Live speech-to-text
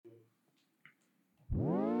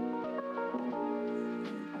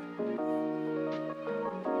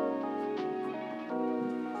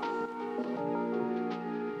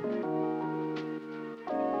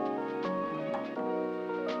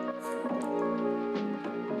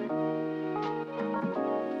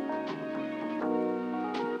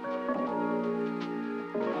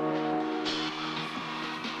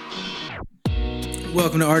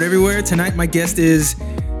Welcome to Art Everywhere. Tonight, my guest is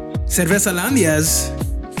Cerveza Landia's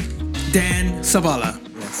Dan Sevala.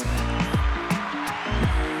 Yes.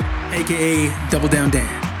 AKA Double Down Dan.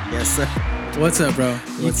 Yes, sir. What's up, bro?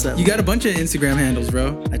 What's up? You got a bunch of Instagram handles,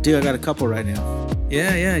 bro. I do. I got a couple right now.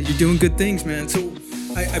 Yeah. You're doing good things, man. So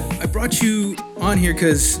I brought you on here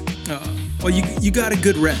because, you got a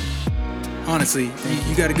good rep. Honestly,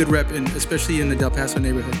 you got a good rep, and especially in the Del Paso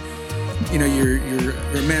neighborhood. You know, you're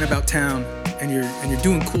a man about town, and you're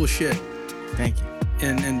doing cool shit. Thank you.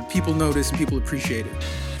 And people notice and people appreciate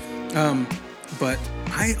it. But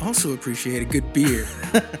I also appreciate a good beer,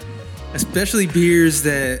 especially beers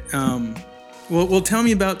that. Well, tell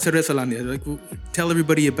me about Cerveza Landia. Like, tell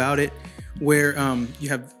everybody about it, where you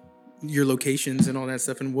have your locations and all that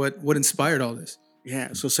stuff, and what inspired all this.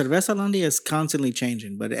 Yeah, so Cerveza Landia is constantly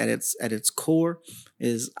changing, but at its core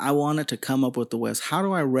is I wanted to come up with the West. How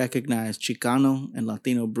do I recognize Chicano and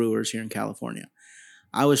Latino brewers here in California?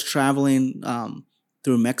 I was traveling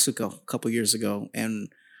through Mexico a couple years ago,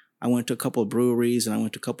 and I went to a couple of breweries and I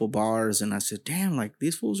went to a couple of bars, and I said, damn, like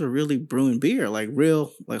these fools are really brewing beer, like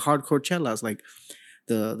real, like hardcore chelas, like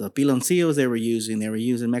the piloncillos they were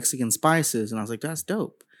using Mexican spices, and I was like, that's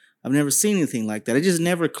dope. I've never seen anything like that. It just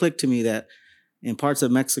never clicked to me that in parts of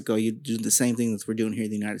Mexico, you do the same thing that we're doing here in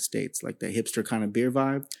the United States, like the hipster kind of beer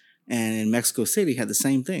vibe. And in Mexico City, had the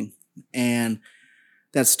same thing. And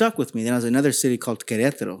that stuck with me. Then I was in another city called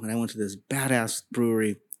Querétaro, and I went to this badass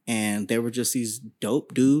brewery, and they were just these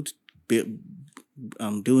dope dudes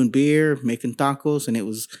doing beer, making tacos. And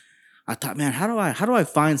I thought, man, how do I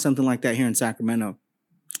find something like that here in Sacramento?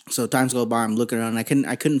 So times go by, I'm looking around, and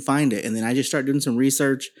I couldn't find it. And then I just started doing some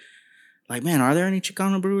research. Like, man, are there any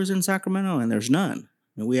Chicano brewers in Sacramento? And there's none.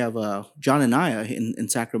 And we have John Anaya in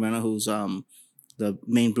Sacramento, who's the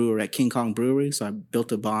main brewer at King Kong Brewery. So I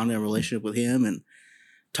built a bond and a relationship with him and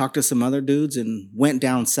talked to some other dudes and went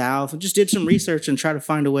down south and just did some research and tried to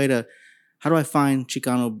find a way to, how do I find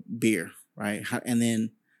Chicano beer, right? And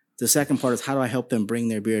then the second part is how do I help them bring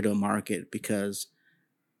their beer to a market? Because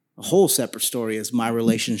a whole separate story is my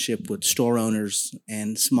relationship with store owners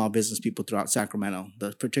and small business people throughout Sacramento,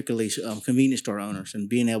 particularly convenience store owners, and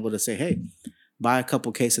being able to say, hey, buy a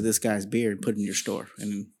couple cases of this guy's beer and put it in your store,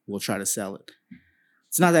 and we'll try to sell it.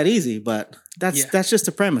 It's not that easy, but that's just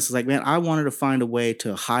the premise. It's like, man, I wanted to find a way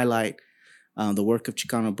to highlight the work of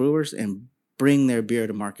Chicano brewers and bring their beer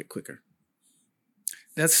to market quicker.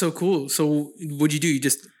 That's so cool. So what'd you do? You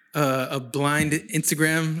just a blind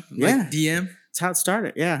Instagram DM? That's how it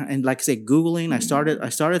started, yeah. And like I say, Googling. I started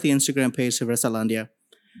the Instagram page Cerveza Landia,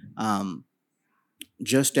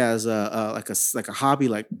 just as a hobby.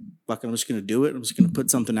 Like I'm just gonna do it. I'm just gonna put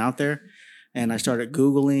something out there. And I started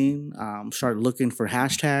Googling, started looking for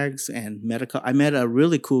hashtags, and I met a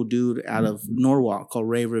really cool dude out of Norwalk called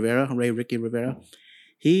Ricky Rivera.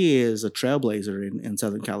 He is a trailblazer in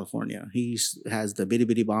Southern California. He has the Bitty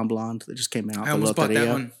Bitty Bon Blonde that just came out. I almost bought that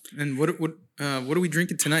one. And what are we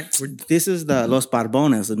drinking tonight? This is the Los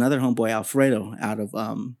Barbones, another homeboy, Alfredo, out of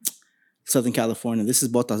Southern California. This is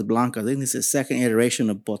Botas Blancas. I think this is the second iteration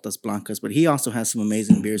of Botas Blancas, but he also has some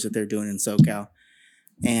amazing beers that they're doing in SoCal.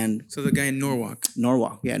 And so the guy in Norwalk,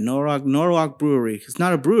 Norwalk Brewery. It's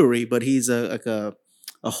not a brewery, but he's a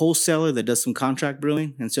wholesaler that does some contract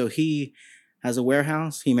brewing, and so he has a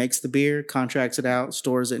warehouse. He makes the beer, contracts it out,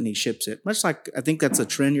 stores it, and he ships it. Much like I think that's a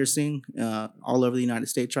trend you're seeing all over the United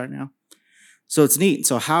States right now. So it's neat.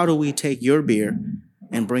 So how do we take your beer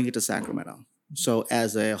and bring it to Sacramento? So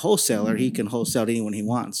as a wholesaler, he can wholesale to anyone he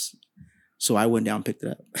wants. So I went down and picked it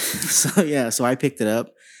up. So I picked it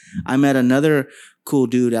up. I met another cool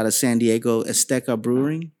dude out of San Diego, Azteca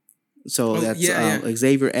Brewing. So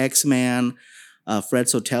Xavier X-Man, Fred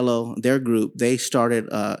Sotelo, their group, they started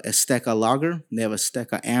Azteca Lager. They have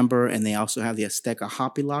Azteca Amber, and they also have the Azteca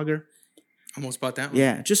Hoppy Lager. Almost bought that one.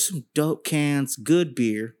 Yeah, just some dope cans, good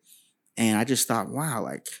beer. And I just thought, wow,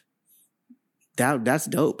 like that's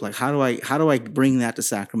dope. Like, how do I bring that to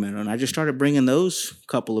Sacramento? And I just started bringing those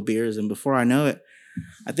couple of beers, and before I know it,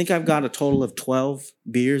 I think I've got a total of 12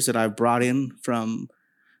 beers that I've brought in from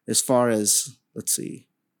as far as,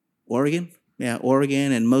 Oregon. Yeah,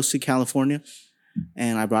 Oregon and mostly California.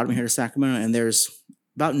 And I brought them here to Sacramento, and there's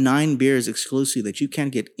about 9 beers exclusively that you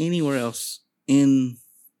can't get anywhere else in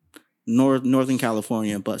Northern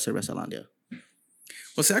California but Cerveza Landia.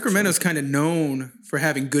 Well, Sacramento's kind of known for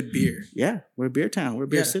having good beer. Yeah, we're a beer town. We're a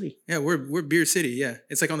beer city. Yeah, we're beer city. Yeah,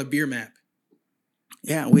 it's like on the beer map.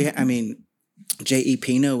 Yeah, J.E.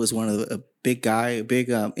 Pino was one of a big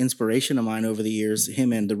inspiration of mine over the years.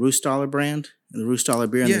 Him and the Roostaller brand, and the Roostaller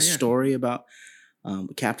beer, and story about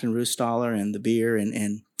Captain Roostaller and the beer.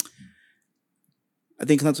 And I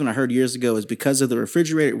think that's when I heard years ago is because of the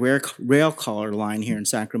refrigerated rail car line here in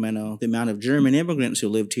Sacramento, the amount of German immigrants who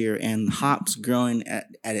lived here and hops growing at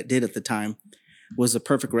it did at the time was the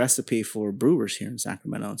perfect recipe for brewers here in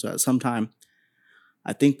Sacramento. And so at some time,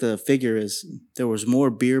 I think the figure is there was more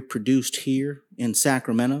beer produced here in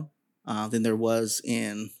Sacramento than there was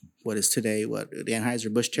in what is today, the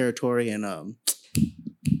Anheuser-Busch territory and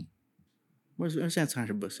where's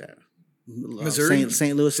Anheuser-Busch at? Missouri,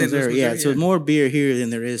 St. Louis, Missouri. Yeah, so more beer here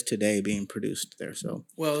than there is today being produced there. So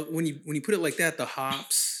well, when you put it like that, the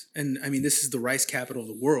hops, and I mean this is the rice capital of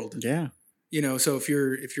the world. Yeah, so if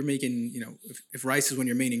you're making if rice is one of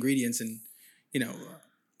your main ingredients, and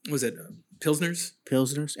was it pilsners,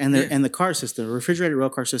 and the car system, the refrigerated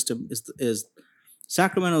rail car system is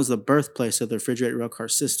Sacramento is the birthplace of the refrigerated rail car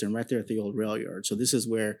system right there at the old rail yard. So this is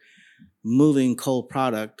where moving coal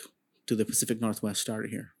product to the Pacific Northwest started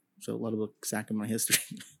here. So a lot of Sacramento history.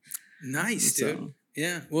 Nice, dude.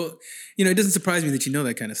 Yeah. Well, it doesn't surprise me that you know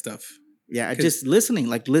that kind of stuff. Yeah, just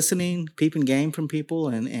listening, peeping game from people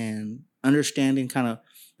and understanding kind of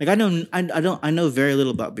like I know very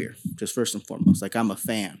little about beer, just first and foremost. Like I'm a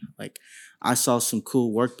fan. Like I saw some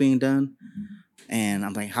cool work being done and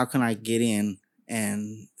I'm like, how can I get in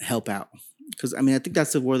and help out? Because I mean, I think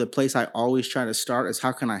that's where the place I always try to start is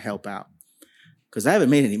how can I help out? Because I haven't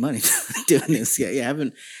made any money doing this yet. Yeah,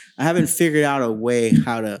 I haven't figured out a way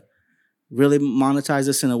how to really monetize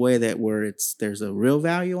this in a way that where there's a real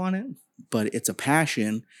value on it, but it's a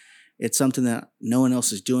passion. It's something that no one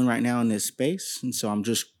else is doing right now in this space, and so I'm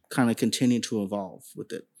just kind of continuing to evolve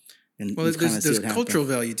with it. And there's cultural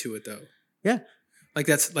value to it, though. Yeah,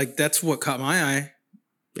 that's what caught my eye.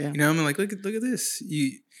 Yeah, I'm like, look at this,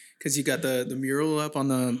 because you got the mural up on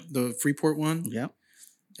the Freeport one. Yeah.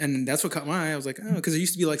 And that's what caught my eye. I was like, oh, because there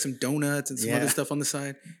used to be like some donuts and some other stuff on the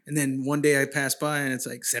side. And then one day I passed by and it's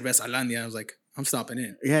like Cerveza Landia. I was like, I'm stopping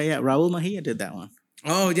in. Yeah. Raul Mejia did that one.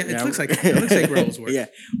 Oh, yeah. It looks like Raul's work. Yeah.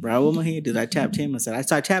 Raul Mejia did. I tapped him and said,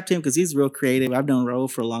 I tapped him because he's real creative. I've known Raul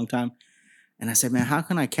for a long time. And I said, man, how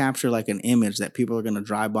can I capture like an image that people are going to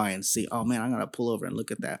drive by and see? Oh, man, I'm going to pull over and look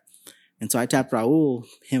at that. And so I tapped Raul.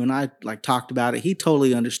 Him and I like talked about it. He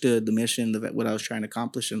totally understood the mission, what I was trying to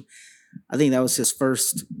accomplish. And I think that was his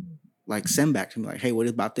first like send back to me, like, hey, what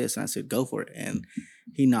about this? And I said, go for it. And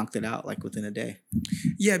he knocked it out like within a day.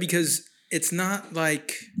 Yeah, because it's not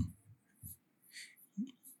like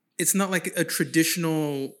a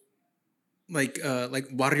traditional like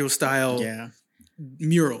barrio style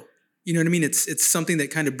mural. You know what I mean? It's something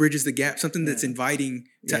that kind of bridges the gap, something that's inviting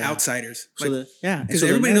to outsiders. Like, because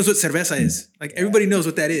everybody knows what cerveza is. Like everybody knows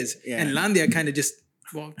what that is. Yeah. And Landia kind of just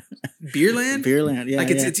Beerland? Beerland, yeah. Like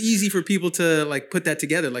it's easy for people to like put that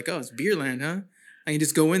together. Like, oh, it's Beerland, huh? I can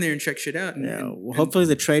just go in there and check shit out. Hopefully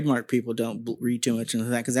the trademark people don't read too much into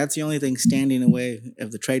that, because that's the only thing standing in the way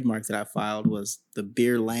of the trademark that I filed was the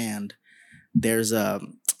Beerland. There's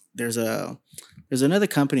another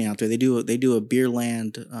company out there. They do a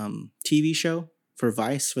Beerland TV show for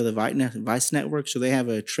Vice, for the Vice network. So they have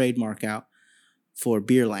a trademark out for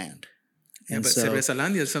Beerland. Yeah, but Cerveza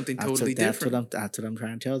Landia is something totally different. That's what I'm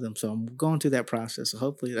trying to tell them. So I'm going through that process. So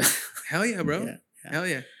hopefully, hell yeah, bro. Yeah. Hell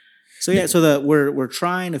yeah. So we're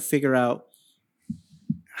trying to figure out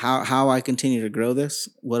how I continue to grow this.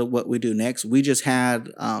 What we do next. We just had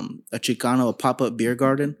a Chicano, a pop-up beer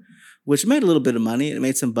garden, which made a little bit of money. It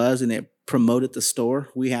made some buzz and it promoted the store.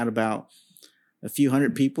 We had about a few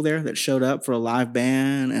hundred people there that showed up for a live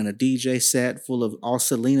band and a DJ set full of all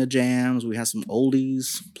Selena jams. We had some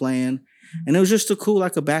oldies playing. And it was just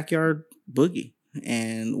a backyard boogie.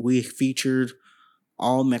 And we featured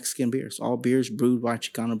all Mexican beers, all beers brewed by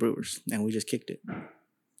Chicano brewers. And we just kicked it.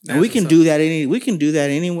 And we can do that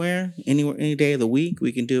anywhere, any day of the week.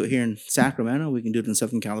 We can do it here in Sacramento. We can do it in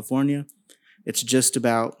Southern California. It's just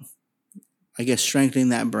about, I guess, strengthening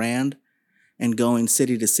that brand and going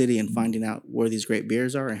city to city and finding out where these great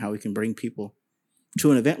beers are and how we can bring people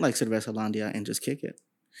to an event like Cerveza Landia and just kick it.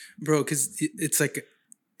 Bro, because it's like,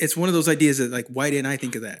 it's one of those ideas that like, why didn't I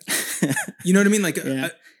think of that? You know what I mean? Like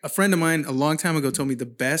a friend of mine a long time ago told me the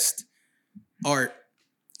best art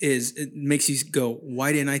is it makes you go,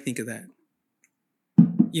 why didn't I think of that?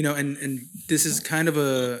 You know, and this is kind of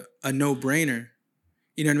a no-brainer.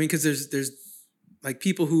 You know what I mean? Because there's like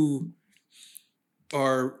people who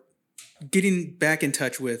are getting back in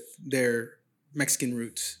touch with their Mexican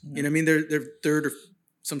roots. Yeah. You know what I mean? They're third or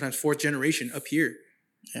sometimes fourth generation up here.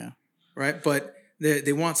 Yeah. Right? But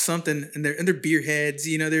they want something, and they're beer heads,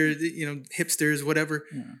 you know, they're hipsters, whatever.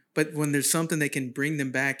 Yeah. But when there's something that can bring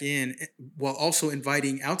them back in while also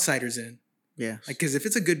inviting outsiders in. Yeah. Like, because if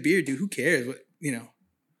it's a good beer, dude, who cares? What,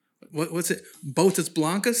 What's it? Botas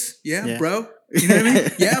Blancas? Yeah, Yeah. bro. You know what I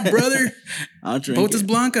mean? Yeah, brother. I'll drink Botas it.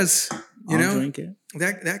 Blancas. You I'll know, drink it.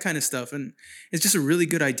 that kind of stuff, and it's just a really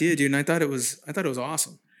good idea, dude. And I thought it was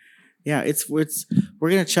awesome. Yeah, it's we're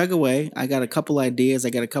gonna chug away. I got a couple ideas. I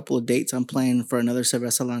got a couple of dates I'm planning for another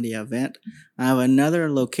Cerveza Landia event. I have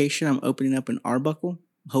another location I'm opening up in Arbuckle,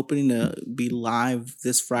 hoping to be live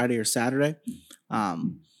this Friday or Saturday,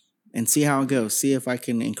 and see how it goes. See if I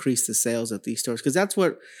can increase the sales at these stores because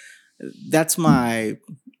that's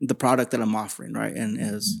the product that I'm offering, right? And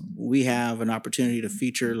as we have an opportunity to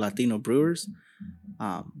feature Latino brewers,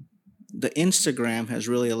 the Instagram has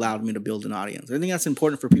really allowed me to build an audience. I think that's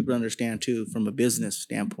important for people to understand too, from a business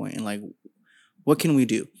standpoint, and like, what can we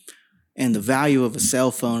do? And the value of a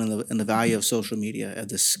cell phone and the value of social media at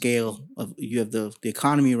the scale of you have the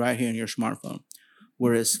economy right here in your smartphone.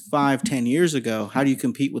 Whereas 5-10 years ago, how do you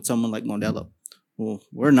compete with someone like Modelo? Well,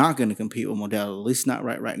 we're not going to compete with Modelo, at least not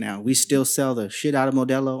right now. We still sell the shit out of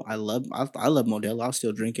Modelo. I love Modelo. I'll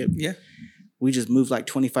still drink it. Yeah. We just moved like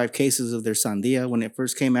 25 cases of their Sandia when it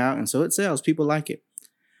first came out, and so it sells. People like it.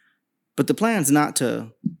 But the plan's not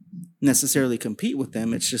to necessarily compete with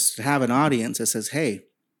them. It's just to have an audience that says, hey,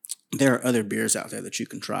 there are other beers out there that you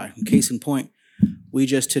can try. Case in point, we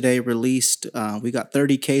just today released, we got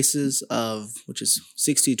 30 cases of, which is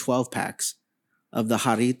 60 12 packs of the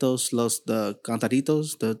Jarritos, the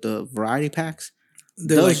Cantaritos, the variety packs.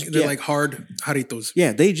 They're like hard Jarritos.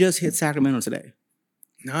 Yeah, they just hit Sacramento today.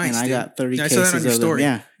 Nice. And I got 30 I cases saw that on your of them. story.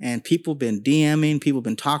 Yeah. And people been DMing, people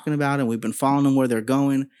been talking about it. We've been following them where they're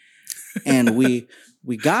going. And we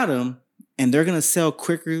got them, and they're gonna sell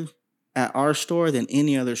quicker at our store than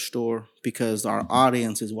any other store because our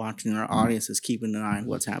audience is watching and our audience is keeping an eye on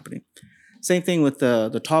what's happening. Same thing with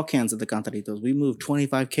the tall cans of the Cantaritos. We moved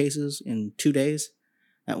 25 cases in 2 days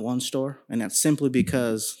at one store. And that's simply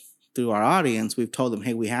because through our audience, we've told them,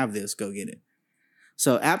 hey, we have this, go get it.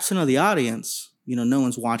 So absent of the audience, no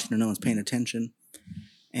one's watching or no one's paying attention.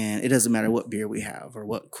 And it doesn't matter what beer we have or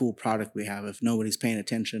what cool product we have. If nobody's paying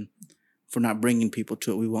attention, if we're not bringing people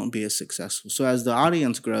to it, we won't be as successful. So as the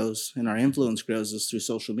audience grows and our influence grows is through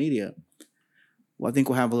social media, well, I think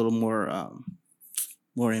we'll have a little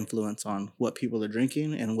more influence on what people are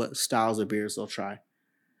drinking and what styles of beers they'll try.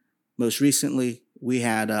 Most recently, we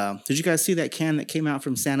had, did you guys see that can that came out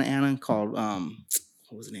from Santa Ana called,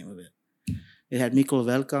 what was the name of it? It had Mikol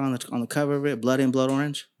Velka on the cover of it, Blood and Blood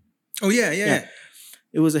Orange. Oh, yeah.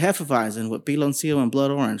 It was a Hefeweizen with Piloncillo and Blood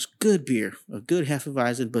Orange. Good beer, a good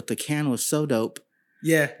Hefeweizen, but the can was so dope.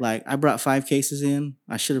 Yeah. Like, I brought 5 cases in.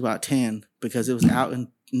 I should have brought 10 because it was out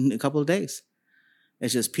in a couple of days.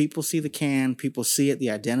 It's just people see the can, people see it, they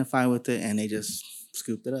identify with it, and they just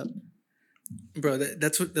scooped it up. Bro,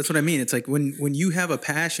 that's what I mean. It's like when you have a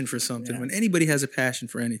passion for something, when anybody has a passion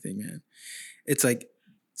for anything, man, it's like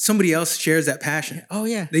somebody else shares that passion. Oh,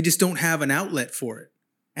 yeah. They just don't have an outlet for it.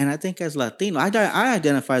 And I think as Latino, I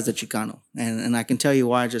identify as a Chicano. And I can tell you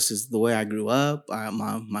why, just as the way I grew up.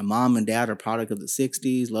 My mom and dad are product of the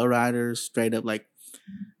 60s, lowriders, straight up. Like,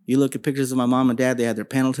 you look at pictures of my mom and dad, they had their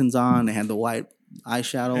Pendletons on, they had the white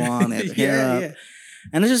eyeshadow on, they had their hair up. Yeah.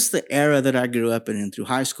 And it's just the era that I grew up in. And through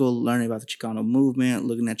high school, learning about the Chicano movement,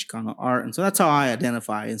 looking at Chicano art. And so that's how I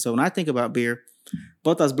identify. And so when I think about beer,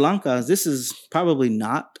 Botas Blancas, this is probably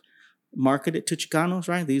not marketed to Chicanos,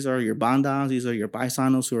 right? These are your bandas, these are your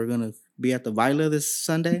paisanos who are going to be at the Baila this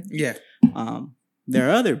Sunday. Yeah. There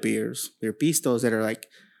are other beers, there are pistos that are like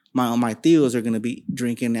my tios are going to be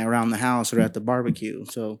drinking around the house or at the barbecue.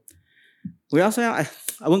 So we also, I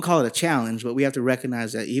wouldn't call it a challenge, but we have to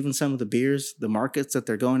recognize that even some of the beers, the markets that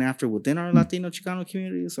they're going after within our Latino Chicano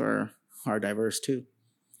communities are diverse too.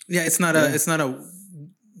 Yeah, it's not a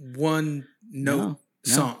one note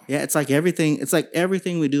song. Yeah, it's like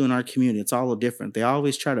everything we do in our community. It's all different. They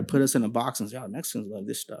always try to put us in a box and say, "Oh, Mexicans love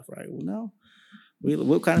this stuff," right? Well, no.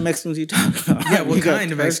 What kind of Mexicans are you talking about? Yeah, what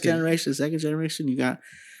kind of Mexican? First generation, second generation. You got,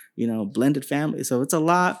 blended family. So it's a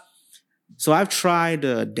lot. So I've tried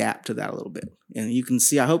to adapt to that a little bit. And you can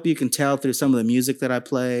see, I hope you can tell through some of the music that I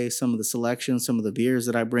play, some of the selections, some of the beers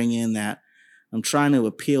that I bring in, that I'm trying to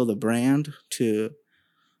appeal the brand to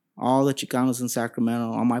all the Chicanos in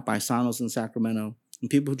Sacramento, all my paisanos in Sacramento, and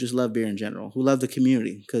people who just love beer in general, who love the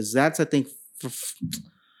community. Because that's, I think,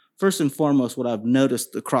 first and foremost, what I've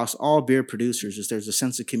noticed across all beer producers is there's a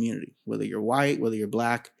sense of community. Whether you're white, whether you're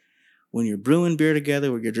black, when you're brewing beer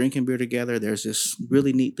together, when you're drinking beer together, there's this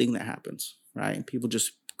really neat thing that happens, right? And people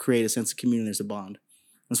just create a sense of community. There's a bond.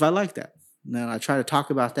 And so I like that. Now I try to talk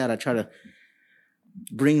about that. I try to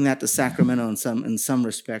bring that to Sacramento in some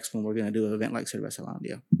respects when we're going to do an event like Cerveza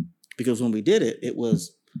Landia. Because when we did it, it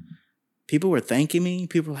was people were thanking me.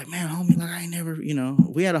 People were like, man, homie, like I ain't never,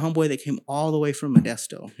 we had a homeboy that came all the way from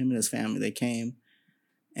Modesto. Him and his family, they came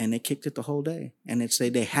and they kicked it the whole day. And they'd say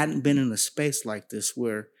they hadn't been in a space like this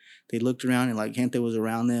where they looked around and like gente was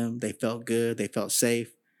around them. They felt good. They felt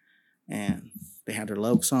safe. And they had their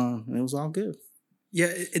Lokes on and it was all good.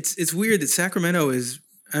 Yeah, it's weird that Sacramento is,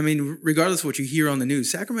 I mean, regardless of what you hear on the news,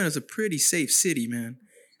 Sacramento's a pretty safe city, man.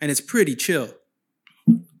 And it's pretty chill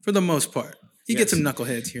for the most part. You get some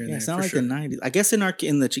knuckleheads here and there. It's not like the 90s. I guess in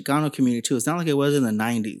the Chicano community too, it's not like it was in the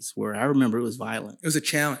 90s where I remember it was violent. It was a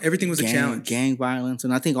challenge. Everything was a challenge. Gang violence.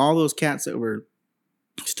 And I think all those cats that were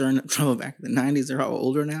stirring up trouble back in the 90s, they're all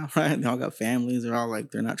older now, right? They all got families. They're all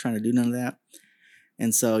like, they're not trying to do none of that.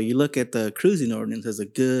 And so you look at the cruising ordinance as a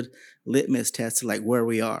good litmus test to like where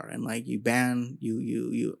we are. And like you ban,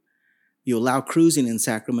 you allow cruising in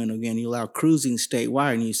Sacramento again. You allow cruising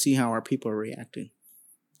statewide and you see how our people are reacting.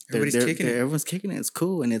 Everybody's kicking it. Everyone's kicking it. It's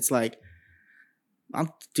cool. And it's like,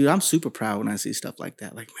 I'm super proud when I see stuff like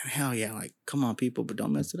that. Like, man, hell yeah. Like, come on, people, but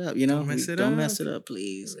don't mess it up. Don't mess it up,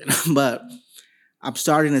 please. But I'm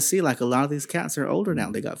starting to see like a lot of these cats are older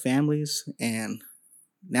now. They got families and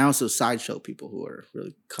now it's those sideshow people who are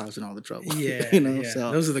really causing all the trouble. Yeah.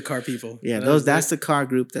 So those are the car people. Yeah, that's the car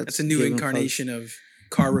group. That's a new incarnation of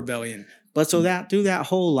car rebellion. But so through that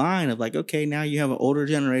whole line of like, okay, now you have an older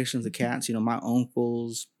generations of cats, my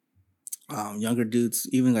uncles, younger dudes,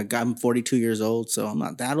 even like I'm 42 years old, so I'm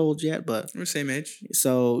not that old yet, but we're same age.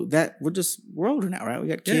 So that we're older now, right? We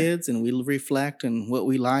got kids and we reflect and what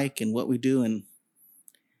we like and what we do, and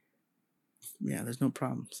yeah, there's no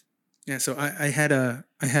problems. Yeah, so I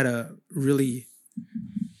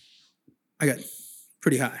got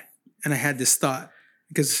pretty high, and I had this thought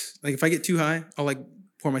because like if I get too high, I'll like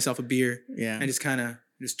pour myself a beer, and just kind of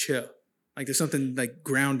just chill. Like there's something like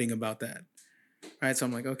grounding about that, right? So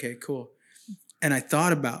I'm like, okay, cool. And I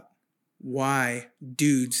thought about why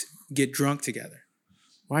dudes get drunk together.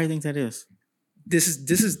 Why do you think that is? This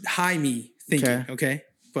is high me thinking, okay?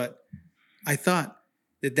 But I thought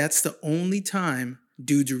that's the only time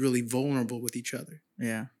dudes are really vulnerable with each other.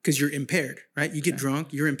 Yeah. Because you're impaired, right? You get drunk,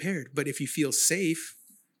 you're impaired. But if you feel safe,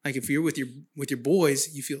 like if you're with your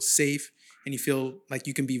boys, you feel safe and you feel like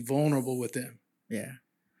you can be vulnerable with them. Yeah.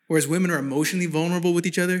 Whereas women are emotionally vulnerable with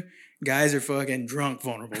each other, guys are fucking drunk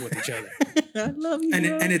vulnerable with each other. I love you.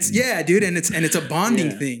 And it's dude, and it's a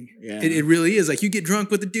bonding thing. Yeah. It really is. Like you get drunk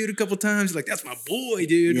with a dude a couple times, you're like, that's my boy,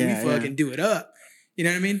 dude. Yeah, we fucking do it up. You know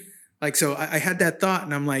what I mean? Like so I had that thought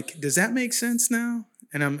and I'm like, does that make sense now?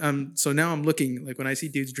 And so now I'm looking, like when I see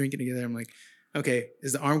dudes drinking together, I'm like, okay,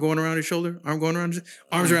 is the arm going around his shoulder? Arms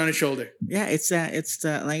around his shoulder. Yeah, it's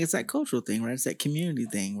that cultural thing, right? It's that community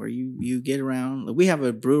thing where you get around. We have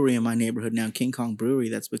a brewery in my neighborhood now, King Kong Brewery,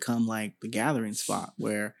 that's become like the gathering spot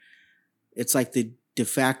where it's like the de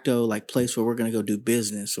facto like place where we're gonna go do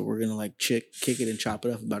business, or we're gonna like kick it and chop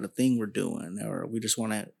it up about a thing we're doing, or we just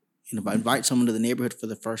want to invite someone to the neighborhood for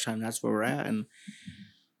the first time. That's where we're at, and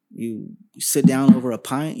you sit down over a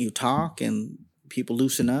pint, you talk, and people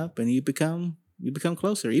loosen up, and you become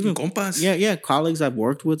closer. Even compas. Yeah. Colleagues I've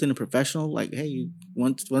worked with in a professional, like, hey,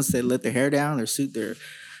 once they let their hair down, their suit,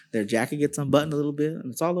 their jacket gets unbuttoned a little bit,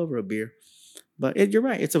 and it's all over a beer. But you're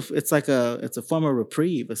right. It's a form of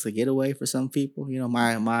reprieve. It's a getaway for some people.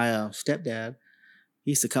 My stepdad,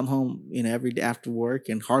 he used to come home, every day after work,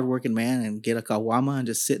 and hardworking man, and get a kawama and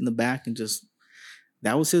just sit in the back and just.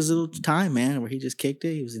 That was his little time, man, where he just kicked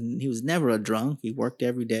it. He was never a drunk. He worked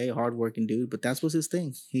every day, a hardworking dude, but that's was his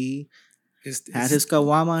thing. He had his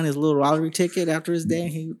kawama and his little lottery ticket after his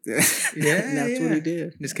day. That's what he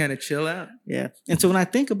did. Just kind of chill out. Yeah. And so when I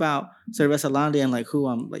think about Cerveza Landia and like who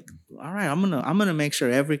I'm like, all right, I'm gonna make sure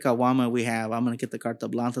every kawama we have, I'm gonna get the Carta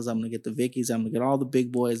Blancas, I'm gonna get the Vickies, I'm gonna get all the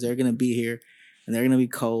big boys. They're gonna be here and they're gonna be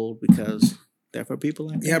cold because they're for people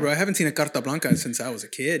like that. Yeah, bro. I haven't seen a Carta Blanca since I was a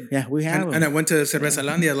kid. Yeah, we have. And I went to Cerveza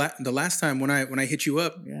Landia the last time when I hit you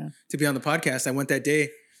up to be on the podcast. I went that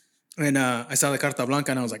day, and I saw the Carta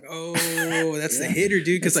Blanca, and I was like, oh, that's the hitter,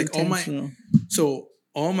 dude. Because like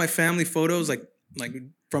all my family photos, like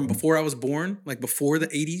from before I was born, like before the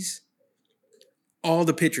 80s, all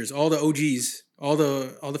the pictures, all the OGs, all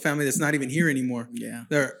the family that's not even here anymore. Yeah,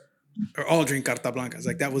 they're all drink Carta Blancas.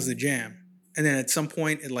 Like that was the jam. And then at some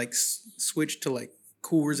point, it like switched to like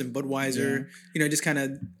Coors and Budweiser. Just kind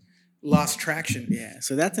of lost traction. Yeah,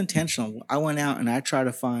 so that's intentional. I went out and I tried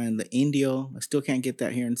to find the Indio. I still can't get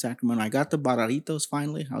that here in Sacramento. I got the Barraritos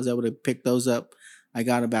finally. I was able to pick those up. I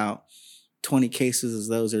got about 20 cases of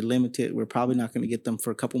those. They're limited. We're probably not going to get them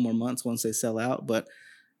for a couple more months once they sell out. But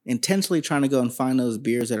intentionally trying to go and find those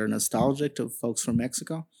beers that are nostalgic to folks from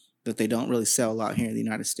Mexico that they don't really sell a lot here in the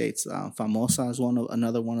United States. Famosa is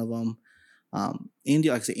another one of them.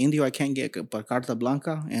 Indio, like I said, Indio, I can't get, but Carta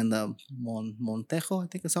Blanca and the Montejo, I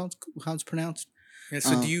think is how it's pronounced. Yeah,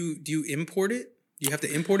 so do you import it? Do you have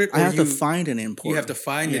to import it, or I have to find an importer. You have to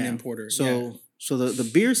find an importer. So the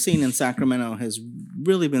beer scene in Sacramento has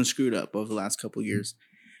really been screwed up over the last couple of years.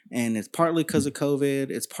 And it's partly because of COVID.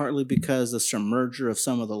 It's partly because of the merger of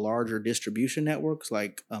some of the larger distribution networks,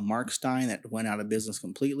 like Mark Stein, that went out of business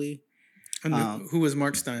completely. And who was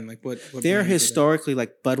Mark Stein? Like what they're historically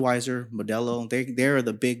like Budweiser, Modelo. They're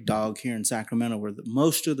the big dog here in Sacramento, where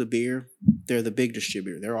most of the beer, they're the big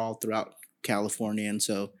distributor. They're all throughout California, and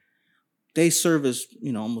so they service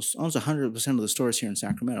almost 100% of the stores here in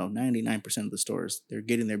Sacramento. 99% of the stores, they're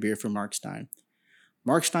getting their beer from Mark Stein.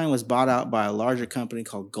 Mark Stein was bought out by a larger company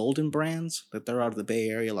called Golden Brands, that they're out of the Bay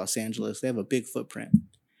Area, Los Angeles. They have a big footprint.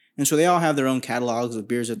 And so they all have their own catalogs of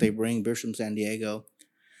beers that they bring, beers from San Diego.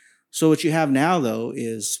 So what you have now, though,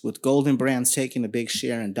 is with Golden Brands taking a big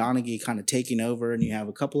share and Donaghy kind of taking over, and you have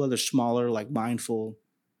a couple other smaller, like Mindful,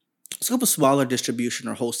 a couple smaller distribution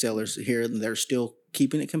or wholesalers here that are still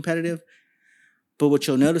keeping it competitive. But what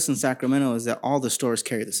you'll notice in Sacramento is that all the stores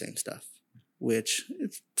carry the same stuff, which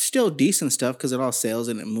it's still decent stuff because it all sells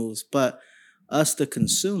and it moves. But us, the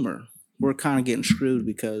consumer, we're kind of getting screwed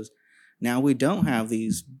because now we don't have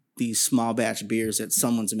these small batch beers that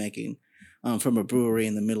someone's making from a brewery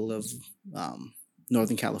in the middle of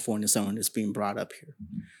Northern California, someone that's being brought up here.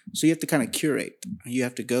 So you have to kind of curate. You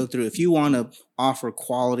have to go through. If you want to offer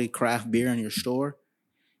quality craft beer in your store,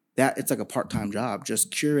 that it's like a part-time job,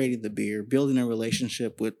 just curating the beer, building a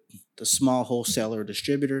relationship with the small wholesaler or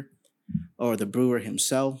distributor, or the brewer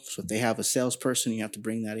himself. So if they have a salesperson, you have to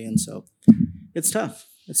bring that in. So it's tough.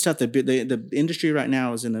 It's tough. The industry right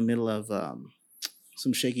now is in the middle of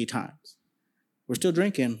some shaky times. We're still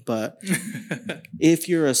drinking, but if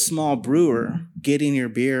you're a small brewer, getting your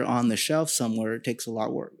beer on the shelf somewhere, it takes a lot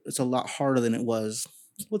of work. It's a lot harder than it was.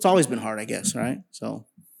 Well, it's always been hard, I guess, right? So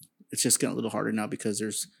it's just getting a little harder now because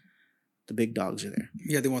the big dogs are there.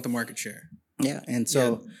 Yeah, they want the market share. Yeah, and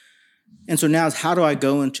so now it's how do I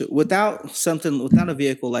go into without a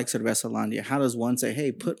vehicle like Cerveza Landia? How does one say,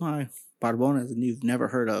 hey, put my Barbones that you've never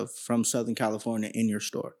heard of from Southern California in your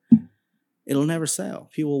store? It'll never sell.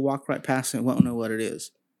 People will walk right past it and won't know what it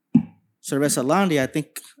is. Cerveza Landia, I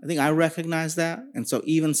think I recognize that, and so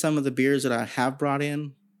even some of the beers that I have brought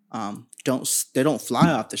in, don't fly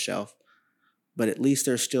off the shelf, but at least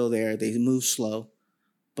they're still there. They move slow,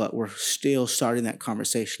 but we're still starting that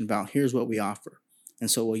conversation about here's what we offer. And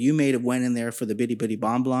so what you may have went in there for the bitty bitty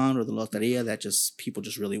bon blonde or the loteria that just people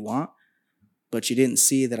just really want, but you didn't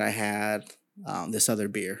see that I had this other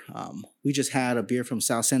beer. We just had a beer from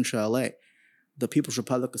South Central LA, the People's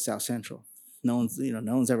Republic of South Central. No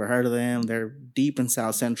one's ever heard of them. They're deep in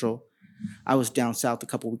South Central. I was down south a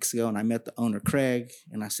couple weeks ago and I met the owner, Craig,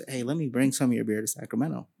 and I said, hey, let me bring some of your beer to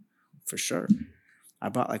Sacramento. For sure. I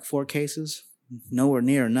brought like 4 cases, nowhere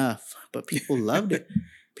near enough, but people loved it.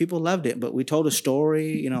 People loved it, but we told a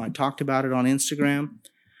story. I talked about it on Instagram.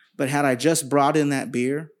 But had I just brought in that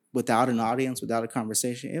beer without an audience, without a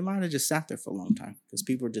conversation, it might have just sat there for a long time because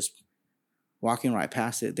people were just walking right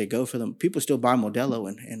past it. They go for them. People still buy Modelo,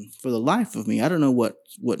 and for the life of me, I don't know what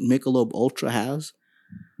Michelob Ultra has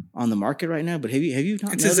on the market right now. But have you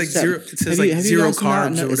not noticed like that? It says like zero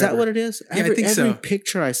carbs. Is that what it is? Yeah, I think so. Every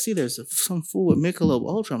picture I see, there's some fool with Michelob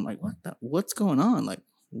Ultra. I'm like, what's going on? Like,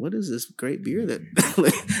 what is this great beer that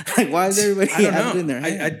like why is everybody having it in their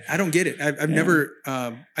hand? I don't get it. I've never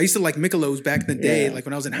I used to like Michelob's back in the day. Like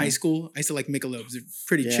when I was in high school, I used to like Michelob's. They're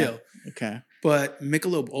pretty chill. Okay. But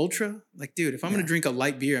Michelob Ultra, like, dude, if I'm gonna drink a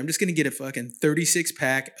light beer, I'm just gonna get a fucking 36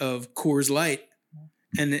 pack of Coors Light.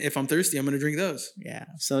 And if I'm thirsty, I'm gonna drink those. Yeah.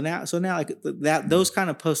 So now like that those kind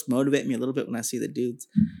of posts motivate me a little bit when I see the dudes.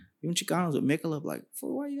 Even Chicanos with Michelob, like,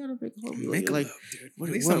 why you gotta Michelob?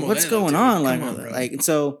 Like, what's going on? Like, and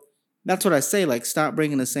so that's what I say. Like, stop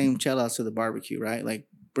bringing the same chelas to the barbecue, right? Like,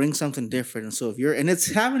 bring something different. And so if you're, and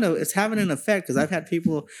it's having an effect because I've had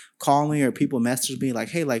people call me or people message me like,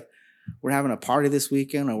 hey, like, we're having a party this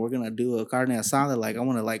weekend or we're gonna do a carne asada. Like, I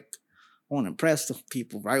want to impress the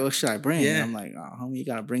people, right? What should I bring? Yeah. And I'm like, oh, homie, you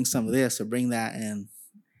gotta bring some of this or bring that and.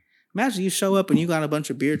 Imagine you show up and you got a bunch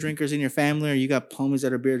of beer drinkers in your family or you got homies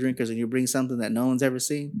that are beer drinkers and you bring something that no one's ever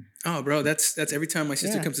seen. Oh, bro, that's every time my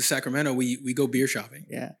sister comes to Sacramento, we go beer shopping.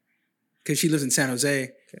 Yeah. Because she lives in San Jose.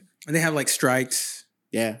 Okay. And they have like Strikes.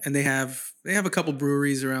 Yeah. And they have a couple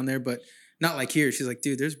breweries around there, but not like here. She's like,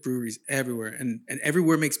 dude, there's breweries everywhere. And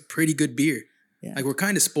everywhere makes pretty good beer. Yeah. Like we're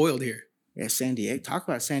kind of spoiled here. Yeah, San Diego. Talk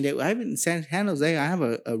about San Diego. In San Jose, I have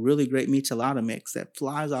a really great michelada mix that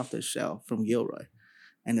flies off the shelf from Gilroy.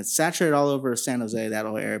 And it's saturated all over San Jose, that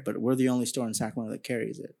whole area, but we're the only store in Sacramento that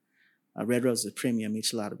carries it. Red Rose is premium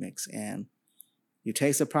michelada mix, and you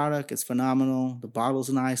taste the product, it's phenomenal. The bottle's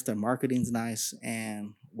nice, their marketing's nice,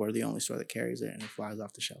 and we're the only store that carries it, and it flies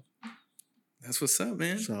off the shelf. That's what's up,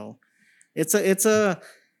 man. So it's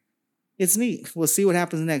neat. We'll see what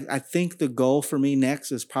happens next. I think the goal for me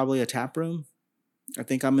next is probably a tap room. I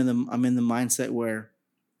think I'm in the mindset where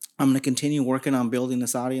I'm going to continue working on building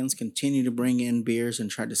this audience, continue to bring in beers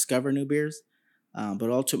and try to discover new beers.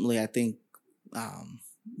 But ultimately, I think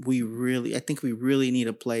we really need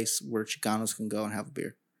a place where Chicanos can go and have a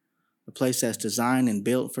beer. A place that's designed and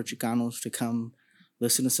built for Chicanos to come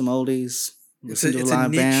listen to some oldies, listen to a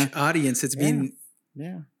live band. It's a niche audience. It's being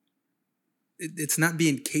it's not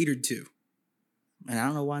being catered to. And I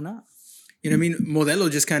don't know why not. You know what I mean?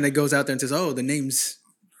 Modelo just kind of goes out there and says, "Oh, the name's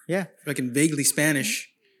fucking vaguely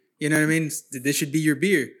Spanish." You know what I mean? This should be your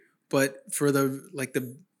beer. But for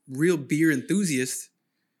the real beer enthusiast,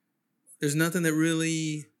 there's nothing that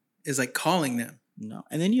really is like calling them. No.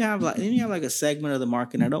 And then you have like a segment of the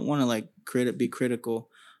market. And I don't want to be critical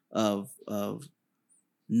of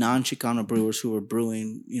non-Chicano brewers who are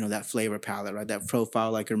brewing, that flavor palette, right? That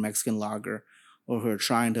profile like your Mexican lager, or who are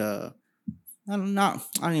trying to I don't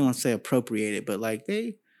even want to say appropriate it, but like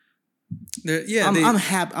I'm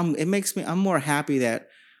happy. I'm more happy that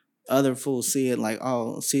other fools see it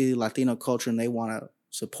see Latino culture and they want to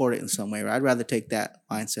support it in some way. Right? I'd rather take that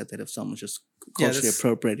mindset that if someone's just culturally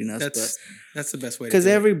appropriating us. That's the best way. Because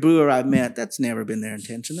every brewer I've met, that's never been their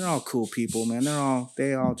intention. They're all cool people, man.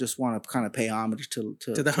 They all just want to kind of pay homage to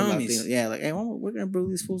the homies. Latino. Yeah, like, hey, we're gonna brew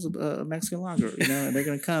these fools a Mexican lager, and they're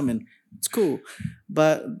gonna come and it's cool.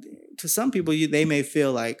 But to some people, they may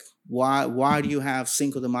feel like, why do you have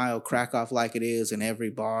Cinco de Mayo crack off like it is, and every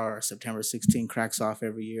bar, or September 16 cracks off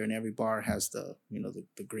every year, and every bar has the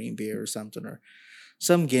green beer or something, or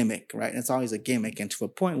some gimmick, right? And it's always a gimmick, and to a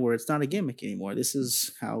point where it's not a gimmick anymore. This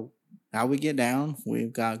is how we get down.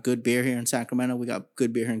 We've got good beer here in Sacramento. We got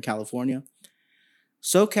good beer here in California.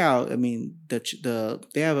 SoCal, I mean,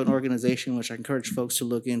 they have an organization which I encourage folks to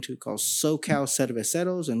look into called SoCal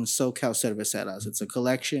Cerveceros and SoCal Cerveceras. It's a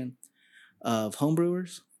collection of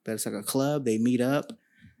homebrewers. That's like a club. They meet up.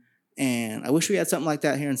 And I wish we had something like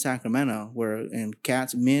that here in Sacramento, where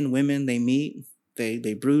men, women, they meet.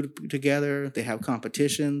 They brew together. They have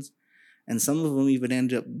competitions. And some of them even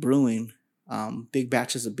end up brewing big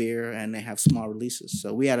batches of beer, and they have small releases.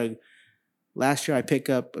 So last year I picked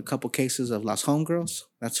up a couple cases of Las Homegirls.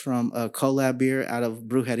 That's from a collab beer out of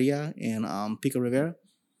Brujeria in Pico Rivera.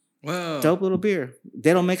 Wow. Dope little beer.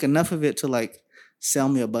 They don't make enough of it to sell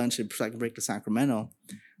me a bunch so I can break to Sacramento.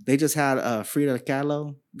 They just had a Frida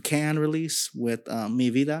Kahlo can release with Mi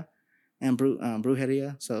Vida and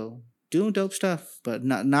Brujeria. So doing dope stuff, but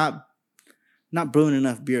not brewing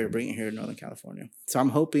enough beer to bring it here to Northern California. So I'm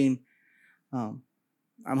hoping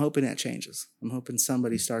that changes. I'm hoping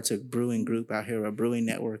somebody starts a brewing group out here, a brewing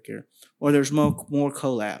network here, or there's more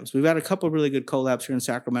collabs. We've got a couple of really good collabs here in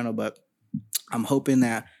Sacramento, but I'm hoping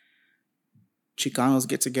that Chicanos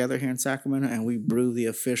get together here in Sacramento and we brew the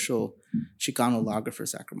official Chicano lager for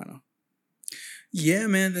Sacramento. Yeah,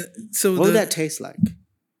 man. So what would that taste like?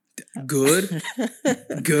 Good.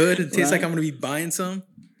 Good. It tastes like I'm going to be buying some.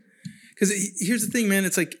 Because here's the thing, man.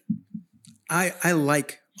 It's like I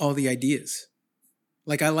like all the ideas.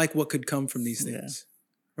 Like I like what could come from these things,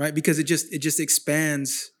 right? Because it just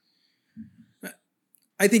expands.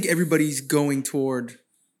 I think everybody's going toward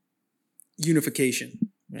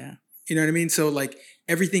unification. Yeah. You know what I mean? So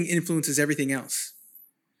everything influences everything else.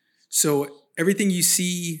 So everything you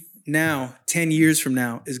see now, 10 years from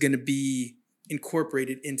now, is going to be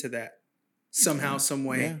incorporated into that somehow, some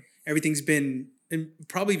way. Yeah. Everything's been, and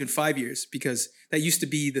probably even 5 years, because that used to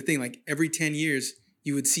be the thing. Like every 10 years,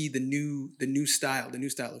 you would see the new style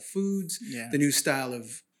of foods, the new style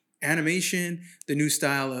of animation, the new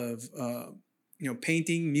style of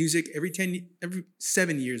painting, music. Every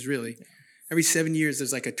 7 years, really. Yeah. Every 7 years,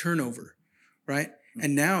 there's like a turnover, right? Mm-hmm.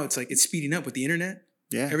 And now it's speeding up with the internet.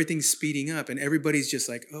 Yeah. Everything's speeding up, and everybody's just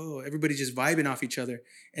everybody's just vibing off each other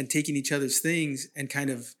and taking each other's things and kind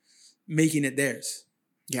of making it theirs.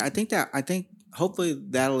 Yeah, I think hopefully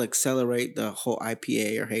that'll accelerate the whole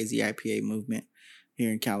IPA or hazy IPA movement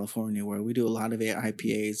here in California, where we do a lot of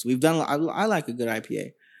IPAs. We've done. I like a good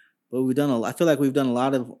IPA, but I feel like we've done a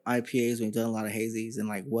lot of IPAs. We've done a lot of hazies,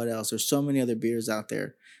 and what else? There's so many other beers out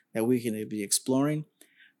there that we can be exploring.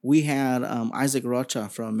 We had Isaac Rocha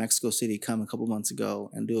from Mexico City come a couple months ago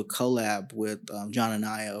and do a collab with John and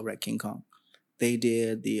I over at King Kong. They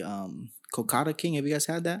did the Cocada King. Have you guys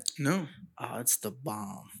had that? No. Oh, it's the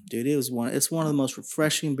bomb, dude. It's one of the most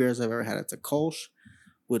refreshing beers I've ever had. It's a Kolsch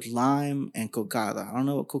with lime and cocada. I don't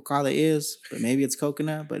know what cocada is, but maybe it's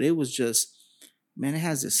coconut. But it was just, man, it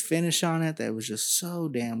has this finish on it that was just so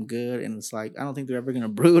damn good. And it's like, I don't think they're ever going to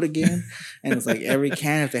brew it again. And it's like every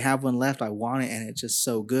can, if they have one left, I want it. And it's just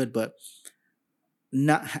so good. But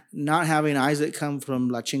not having Isaac come from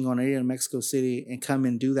La Chingoneria in Mexico City and come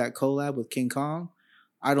and do that collab with King Kong,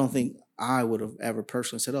 I don't think I would have ever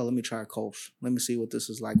personally said, oh, let me try a Kolsch. Let me see what this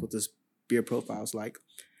is like, what this beer profile is like.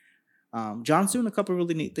 John's doing a couple of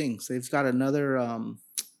really neat things. They've got another,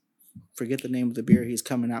 forget the name of the beer he's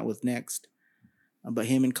coming out with next. But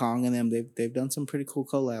him and Kong and them, they've done some pretty cool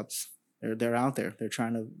collabs. They're out there. They're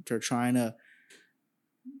trying to,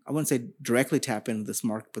 I wouldn't say directly tap into this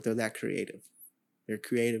market, but they're that creative. They're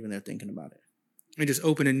creative and they're thinking about it. And just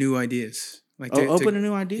opening new ideas. Opening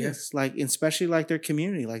new ideas. Yeah. Like, especially like their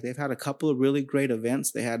community. Like they've had a couple of really great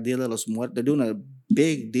events. They had Dia de los Muertos. They're doing a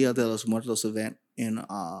big Dia de los Muertos event in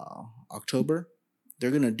October.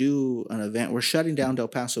 They're going to do an event. We're shutting down Del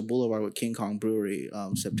Paso Boulevard with King Kong Brewery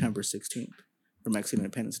September 16th for Mexican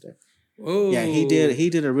Independence Day. Oh. Yeah, he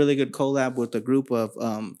did a really good collab with a group of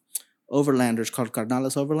overlanders called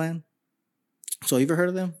Carnales Overland. So you ever heard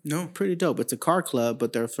of them? No. Pretty dope. It's a car club,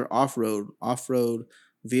 but they're for off-road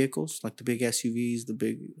vehicles, like the big SUVs, the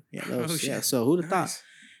big, those. Yeah. So who'd have thought?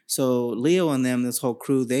 So Leo and them, this whole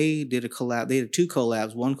crew, they did a collab. They did 2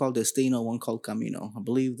 collabs, one called Destino, one called Camino. I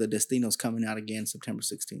believe the Destino's coming out again September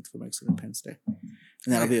 16th for Mexican Independence Day.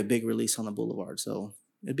 And that'll be a big release on the boulevard. So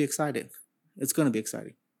it'd be exciting. It's going to be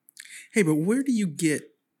exciting. Hey, but where do you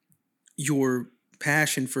get your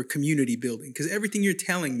passion for community building? Because everything you're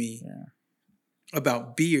telling me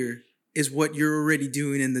about beer is what you're already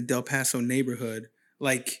doing in the Del Paso neighborhood.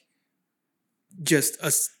 Like, just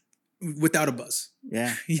us without a buzz.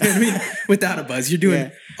 Yeah. You know what I mean? Without a buzz. You're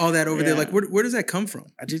doing all that over there. Like, where does that come from?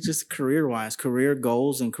 I did just career-wise, career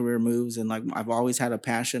goals and career moves. And, like, I've always had a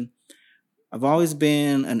passion. I've always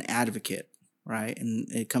been an advocate, right?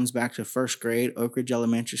 And it comes back to first grade, Oak Ridge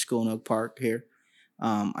Elementary School in Oak Park here.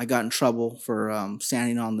 I got in trouble for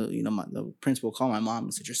standing on the principal called my mom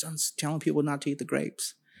and said, your son's telling people not to eat the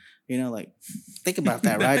grapes. Like, think about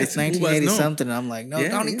that, right? It's 1980 something. And I'm like, no,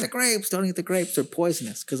 don't eat the grapes. Don't eat the grapes. They're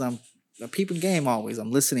poisonous. Because I'm a peeping game always. I'm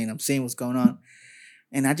listening. I'm seeing what's going on.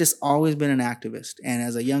 And I just always been an activist. And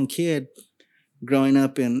as a young kid, growing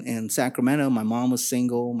up in Sacramento, my mom was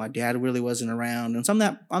single. My dad really wasn't around. And so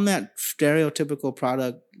I'm that stereotypical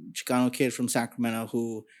product Chicano kid from Sacramento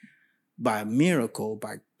who, by miracle,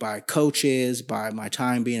 by coaches, by my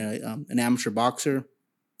time being an amateur boxer,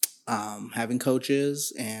 having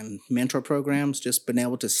coaches and mentor programs, just been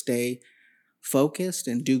able to stay focused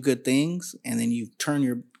and do good things. And then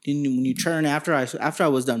when you turn after I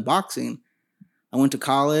was done boxing, I went to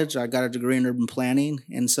college. I got a degree in urban planning.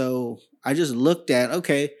 And so I just looked at,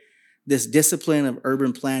 okay, this discipline of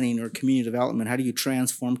urban planning or community development, how do you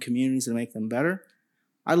transform communities and make them better?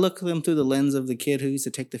 I look at them through the lens of the kid who used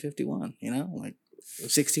to take the 51, like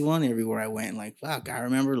 61 everywhere I went. Like, fuck, I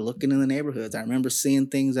remember looking in the neighborhoods. I remember seeing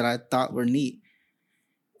things that I thought were neat.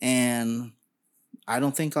 And I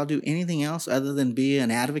don't think I'll do anything else other than be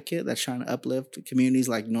an advocate that's trying to uplift communities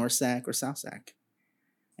like North Sac or South Sac.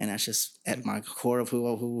 And that's just at my core of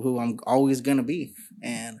who I'm always going to be.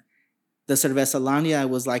 And the Cerveza Landia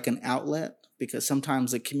was like an outlet because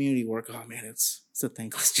sometimes the community work, oh man, it's a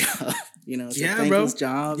thankless job. It's a thankless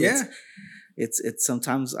job. Yeah. It's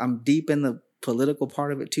sometimes I'm deep in the political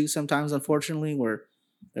part of it too sometimes, unfortunately, where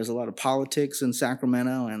there's a lot of politics in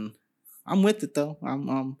Sacramento, and I'm with it though.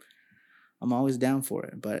 I'm always down for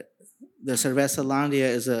it. But the Cerveza Landia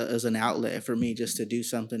is an outlet for me just to do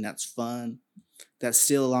something that's fun, that's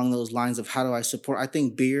still along those lines of how do I support. I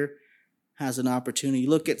think beer has an opportunity. You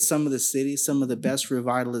look at some of the cities, some of the best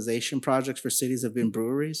revitalization projects for cities have been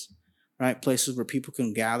breweries, right? Places where people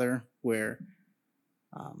can gather, where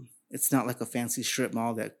it's not like a fancy strip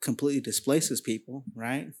mall that completely displaces people,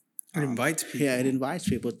 right? It invites people. Yeah, it invites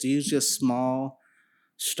people. To use just small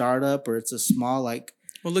startup, or it's a small like.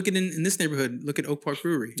 Well, look at in this neighborhood. Look at Oak Park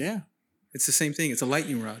Brewery. Yeah, it's the same thing. It's a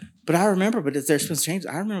lightning rod. But I remember, there's been changes.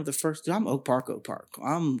 I remember the first. I'm Oak Park.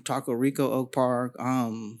 I'm Taco Rico Oak Park.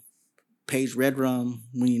 Page Red Rum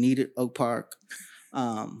when you need it, Oak Park.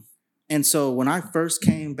 And so when I first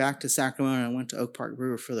came back to Sacramento and I went to Oak Park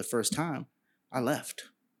Brewery for the first time, I left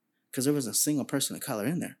because there was a single person of color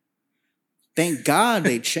in there. Thank God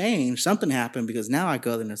they changed. Something happened because now I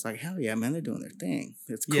go there and it's like, hell yeah, man, they're doing their thing.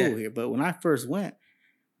 It's cool here. But when I first went,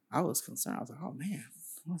 I was concerned. I was like, oh man,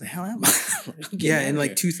 what the hell am I? In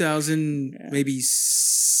like 2000, maybe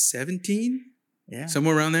 17? Yeah.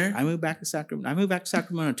 Somewhere around there? I moved back to Sacramento.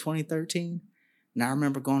 In 2013. And I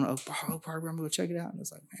remember going to Oak Park. I remember go check it out. And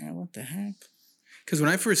it's like, man, what the heck? Because when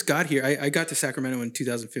I first got here, I got to Sacramento in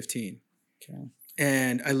 2015. Okay.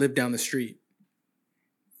 And I lived down the street.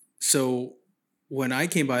 So when I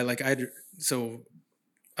came by, like I don't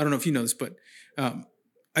know if you know this, but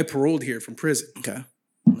I paroled here from prison. Okay.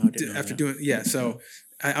 No, I didn't know After that. doing, yeah. So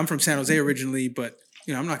I'm from San Jose originally, but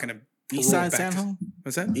I'm not gonna East side San Jose.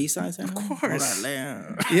 What's that? East side San Jose. Of course.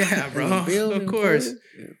 Yeah, bro. Of course.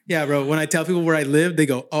 Yeah, bro. When I tell people where I live, they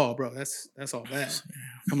go, "Oh, bro, that's all bad."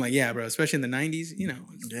 I'm like, "Yeah, bro." Especially in the '90s,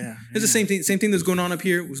 Yeah. It's the same thing. Same thing that's going on up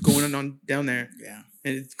here was going on down there. Yeah.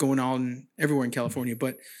 And it's going on everywhere in California.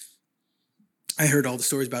 But I heard all the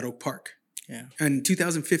stories about Oak Park. Yeah. And in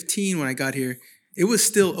 2015, when I got here, it was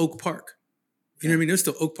still Oak Park. You know what I mean? It was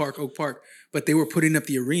still Oak Park. But they were putting up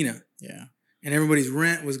the arena. Yeah. And everybody's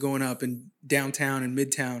rent was going up in downtown and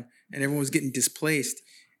midtown. And everyone was getting displaced.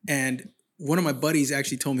 And one of my buddies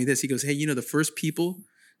actually told me this. He goes, "Hey, the first people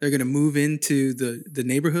that are going to move into the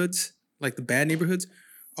neighborhoods, like the bad neighborhoods,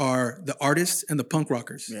 are the artists and the punk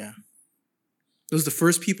rockers." Yeah. Those are the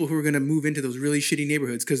first people who are going to move into those really shitty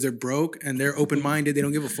neighborhoods because they're broke and they're open-minded. They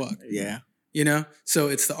don't give a fuck. Yeah. So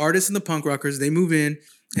it's the artists and the punk rockers. They move in,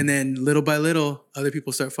 and then little by little, other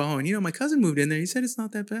people start following. My cousin moved in there. He said it's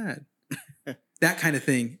not that bad. That kind of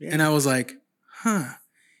thing. Yeah. And I was like, huh.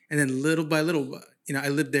 And then little by little, I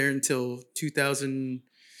lived there until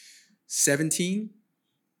 2017.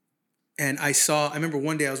 And I remember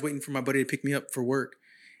one day I was waiting for my buddy to pick me up for work.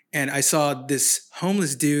 And I saw this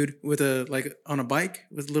homeless dude with on a bike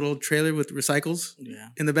with a little trailer with recycles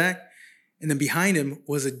in the back. And then behind him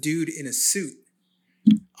was a dude in a suit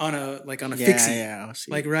on a fixie,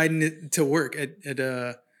 like riding it to work at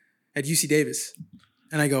UC Davis.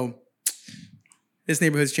 And I go, this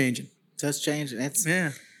neighborhood's changing. Just changing.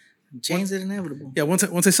 Change is inevitable. Yeah. Once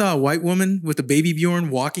I saw a white woman with a baby Bjorn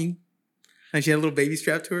walking, and she had a little baby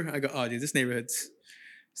strapped to her, I go, oh, dude, this neighborhood's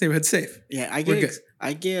safe. Yeah, I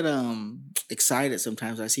get excited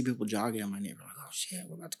sometimes. I see people jogging in my neighborhood. Like, oh shit,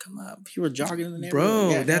 we're about to come up. People are jogging in the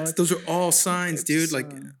neighborhood. Bro, those are all signs, dude.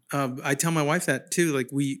 Like, I tell my wife that too. Like,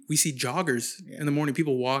 we see joggers in the morning,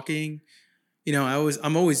 people walking.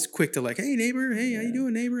 I'm always quick to like, hey neighbor, hey, how you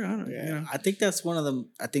doing, neighbor? I don't know. I think that's one of the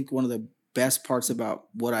best parts about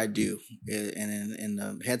what I do, and in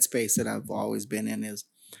the headspace that I've always been in is,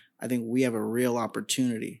 I think we have a real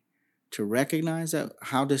opportunity to recognize that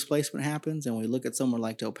how displacement happens. And when we look at somewhere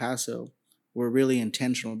like Del Paso, we're really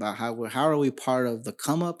intentional about how are we part of the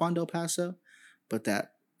come up on Del Paso, but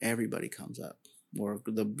that everybody comes up, or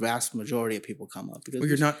the vast majority of people come up. Because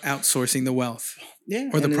you're not outsourcing the wealth,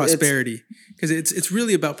 or the prosperity, because it's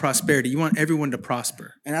really about prosperity. You want everyone to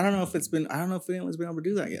prosper. And I don't know if anyone's been able to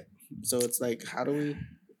do that yet. So it's like,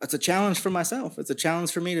 it's a challenge for myself. It's a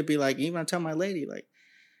challenge for me to be like, even I tell my lady, like,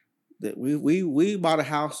 that we bought a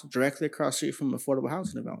house directly across the street from affordable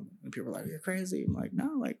housing development, and people are like, "You're crazy." I'm like,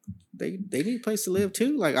 no, like they need a place to live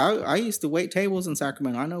too. Like I used to wait tables in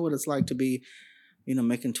Sacramento. I know what it's like to be,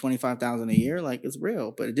 making $25,000 a year. Like, it's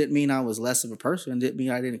real, but it didn't mean I was less of a person. It didn't mean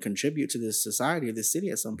I didn't contribute to this society or this city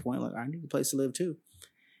at some point. Like, I need a place to live too,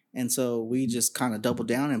 and so we just kind of doubled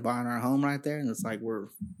down and buying our home right there. And it's like we're,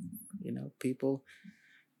 people.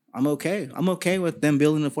 I'm okay with them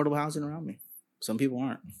building affordable housing around me. Some people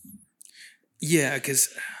aren't. Yeah,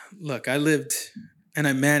 because look, I lived and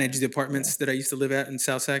I managed the apartments that I used to live at in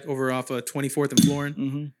South Sac over off of 24th and Florin.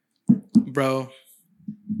 Mm-hmm. Bro,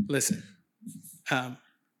 listen,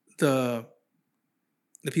 the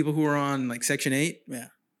people who are on like Section 8,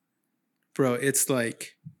 bro, it's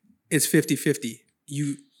 50-50.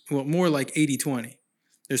 More like 80-20.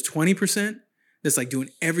 There's 20% that's like doing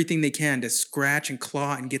everything they can to scratch and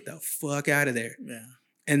claw and get the fuck out of there. Yeah.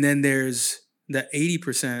 And then there's the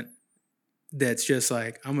 80% that's just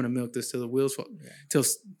like, I'm gonna milk this till the wheels fall, till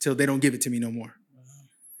they don't give it to me no more. Wow.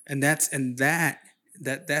 And that's like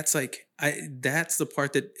that's the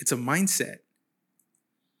part that it's a mindset.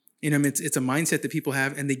 It's a mindset that people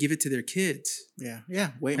have, and they give it to their kids. Yeah.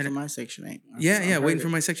 Waiting for my Section 8. Waiting for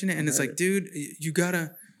my Section 8, and it's like, dude, you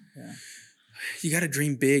gotta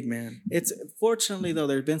dream big, man. It's fortunately though,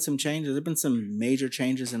 there's been some changes. There've been some major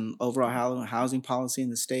changes in overall housing policy in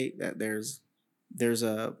the state. That there's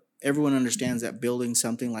everyone understands that building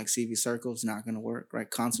something like CV Circle is not going to work,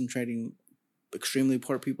 right? Concentrating extremely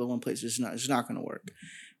poor people in one place is not going to work.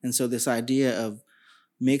 And so this idea of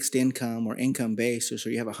mixed income or income based, so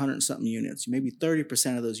you have 100-something units, maybe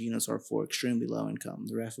 30% of those units are for extremely low income.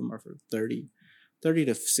 The rest of them are for 30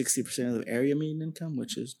 to 60% of the area median income,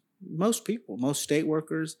 which is most people, most state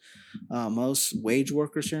workers, most wage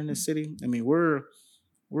workers here in this city. I mean, we're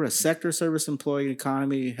a sector service employee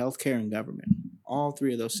economy, healthcare, and government. All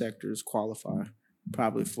three of those sectors qualify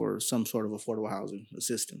probably for some sort of affordable housing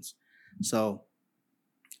assistance. So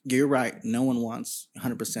You're right. No one wants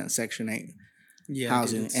 100% Section 8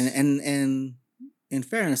 housing. Dude, And in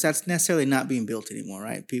fairness, that's necessarily not being built anymore,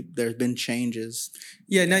 right? There's been changes.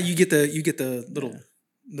 now you get the little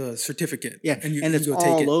the certificate. Yeah, and you and can it's go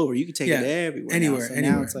all take it. over. You can take it everywhere. Anywhere, So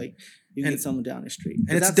anywhere. now it's like you can get someone down the street.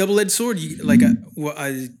 And it's a double-edged sword.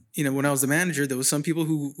 When I was the manager, there was some people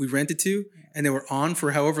who we rented to, and they were on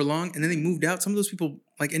for however long, and then they moved out. Some of those people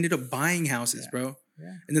like ended up buying houses, bro.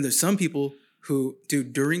 Yeah. And then there's some people who,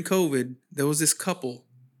 dude, during COVID, there was this couple,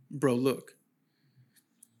 bro. Look,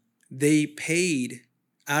 they paid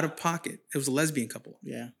out of pocket. It was a lesbian couple.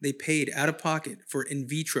 Yeah. They paid out of pocket for in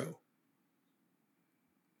vitro.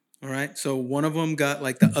 All right. So one of them got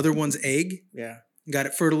like the other one's egg. Yeah. Got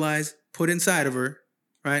it fertilized, put inside of her.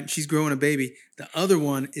 Right. She's growing a baby. The other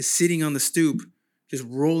one is sitting on the stoop, just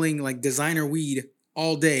rolling like designer weed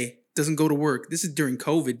all day. Doesn't go to work. This is during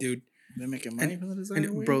COVID, dude. They're making money from the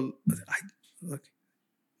designer weed? Bro, look,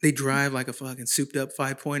 they drive like a fucking souped up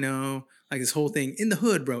 5.0, like this whole thing in the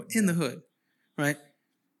hood, bro, in the hood. Right.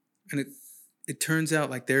 And it turns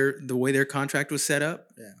out like the way their contract was set up,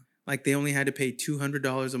 like they only had to pay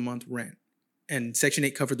 $200 a month rent, and Section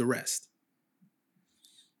 8 covered the rest.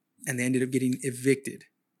 And they ended up getting evicted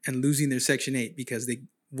and losing their Section 8 because they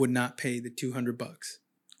would not pay the $200.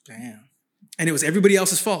 Damn. And it was everybody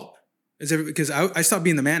else's fault. Because I stopped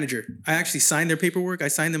being the manager. I actually signed their paperwork. I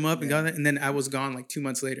signed them up and got it. And then I was gone like 2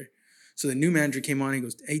 months later. So the new manager came on and he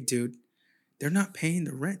goes, "Hey, dude, they're not paying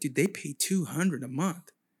the rent. Dude, they pay $200 a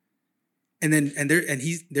month." And then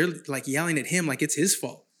they're like yelling at him like it's his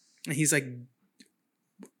fault. And he's like,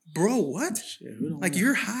 "Bro, what? Shit, like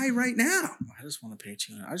you're high right now." I just want to pay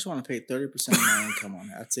 $200. I just want to pay 30% of my income on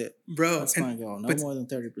that. That's it, bro. That's my goal. No more than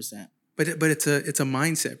 30%. But it's a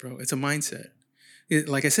mindset, bro. It's a mindset.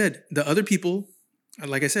 Like I said, the other people,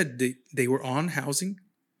 like I said, they were on housing,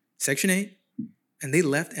 Section 8, and they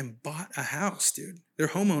left and bought a house, dude. They're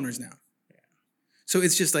homeowners now. Yeah. So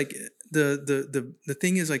it's just like the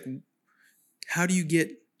thing is like, how do you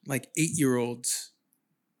get like 8-year-olds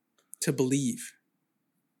to believe?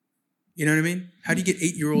 You know what I mean? How do you get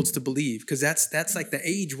 8-year-olds to believe? Because that's like the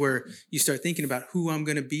age where you start thinking about who I'm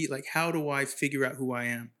gonna be. Like, how do I figure out who I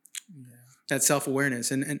am? Yeah. That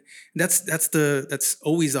self-awareness, and that's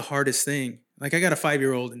always the hardest thing. Like, I got a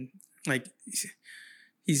 5-year-old, and like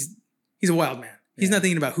he's a wild man. He's not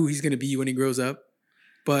thinking about who he's gonna be when he grows up.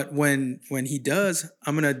 But when he does,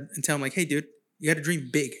 I'm gonna tell him like, "Hey, dude, you got to dream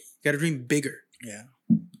big. You got to dream bigger." Yeah.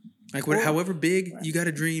 Like however big, you got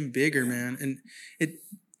to dream bigger, man.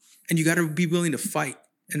 And you got to be willing to fight.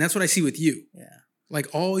 And that's what I see with you. Yeah. Like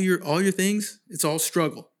all your things, it's all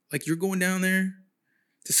struggle. Like you're going down there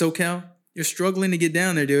to SoCal, you're struggling to get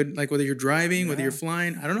down there, dude. Like whether you're driving, whether you're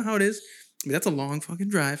flying, I don't know how it is, but that's a long fucking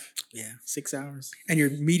drive. Yeah, 6 hours. And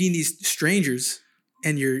you're meeting these strangers,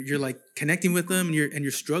 and you're like connecting with them, and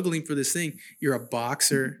you're struggling for this thing. You're a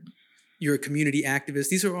boxer, you're a community activist.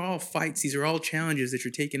 These are all fights. These are all challenges that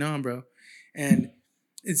you're taking on, bro. And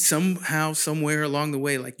it's somehow, somewhere along the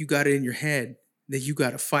way, like you got it in your head that you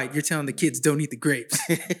got to fight. You're telling the kids don't eat the grapes,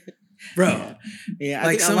 bro. Yeah.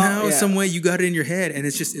 Like somehow, some way, you got it in your head, and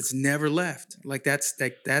it's never left. Like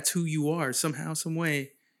that's who you are. Somehow, some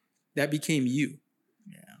way, that became you.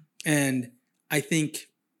 Yeah. And I think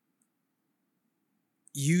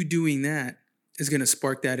you doing that is going to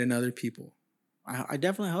spark that in other people. I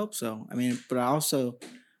definitely hope so. I mean, but I also,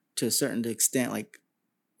 to a certain extent, like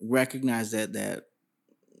recognize that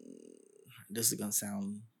this is gonna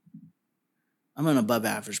sound. I'm an above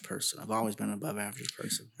average person. I've always been an above average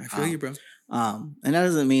person. I feel you, bro. And that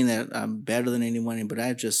doesn't mean that I'm better than anyone, but I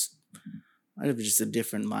have just a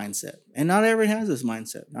different mindset. And not everyone has this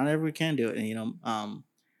mindset. Not everyone can do it. And and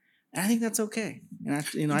I think that's okay.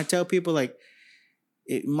 And I tell people like,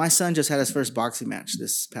 my son just had his first boxing match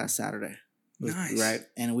this past Saturday. Nice. Right.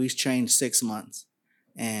 And we trained 6 months.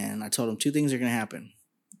 And I told him 2 things are going to happen.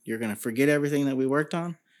 You're going to forget everything that we worked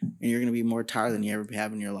on, and you're going to be more tired than you ever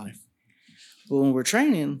have in your life. But when we're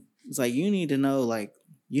training, it's like you need to know, like,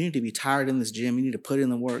 you need to be tired in this gym. You need to put in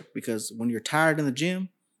the work, because when you're tired in the gym,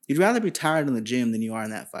 you'd rather be tired in the gym than you are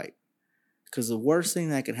in that fight. Because the worst thing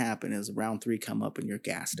that can happen is round 3 come up and you're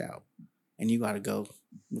gassed out, and you got to go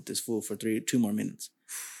with this fool for 2 more minutes.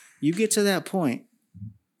 You get to that point,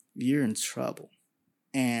 you're in trouble.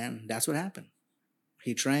 And that's what happened.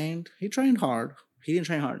 He trained hard. He didn't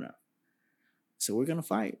train hard enough. So we're gonna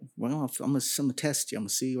fight. I'm gonna test you. I'm gonna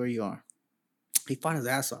see where you are. He fought his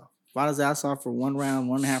ass off. For 1 round,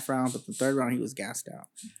 1.5 round, but the 3rd round he was gassed out.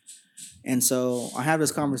 And so I have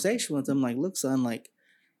this conversation with him, like, look, son, like,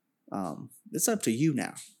 it's up to you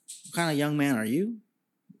now. What kind of young man are you?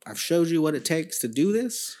 I've showed you what it takes to do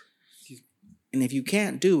this. And if you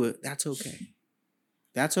can't do it, that's okay.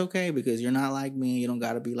 That's okay because you're not like me. You don't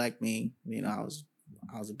got to be like me. You know, I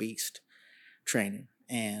was a beast training.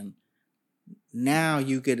 And now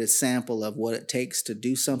you get a sample of what it takes to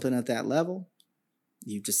do something at that level.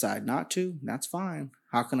 You decide not to, that's fine.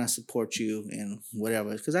 How can I support you in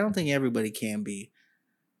whatever? Because I don't think everybody can be.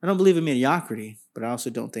 I don't believe in mediocrity, but I also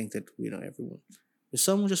don't think that, everyone. If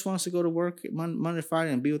someone just wants to go to work Monday to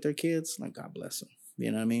Friday and be with their kids, like, God bless them.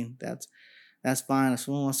 You know what I mean? That's fine. If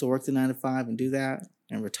someone wants to work the 9 to 5 and do that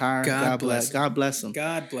and retire, God bless them. God bless them.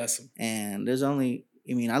 God bless them. And there's only,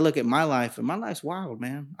 I look at my life, and my life's wild,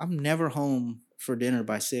 man. I'm never home for dinner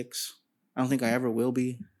by 6. I don't think I ever will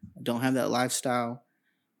be. I don't have that lifestyle.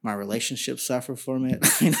 My relationships suffer from it.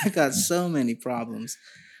 I got so many problems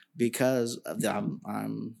because of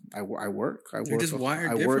I work. You're just wired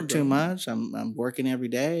I different, work too bro. much. I'm working every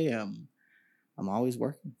day. I'm always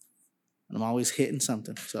working. And I'm always hitting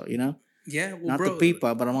something. So, Yeah, well, not bro, the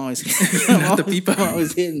pipa, but I'm always not the pipa. I'm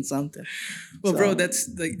always hitting something. Well, so, bro,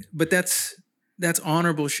 that's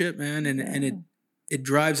honorable shit, man, and it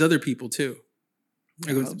drives other people too.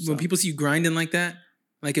 Like when people see you grinding like that,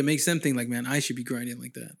 like it makes them think like, man, I should be grinding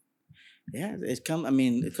like that. Yeah, it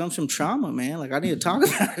comes from trauma, man. Like I need to talk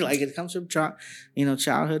about it. Like it comes from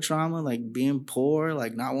childhood trauma, like being poor,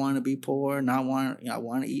 like not wanting to be poor, I want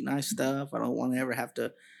to eat nice stuff. I don't want to ever have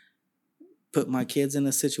to put my kids in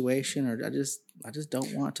a situation, or I just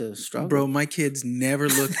don't want to struggle. Bro, my kids never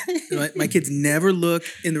look my kids never look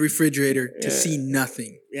in the refrigerator to see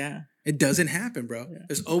nothing. Yeah. It doesn't happen, bro. Yeah.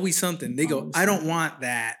 There's always something. They go, I don't want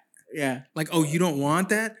that. Yeah. Like, oh, you don't want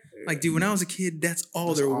that? Like, dude, when I was a kid, that's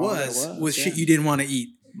all there was shit you didn't want to eat.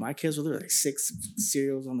 My kids will do like 6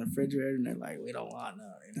 cereals on the refrigerator, and they're like, we don't want none.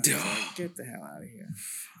 Like, get the hell out of here.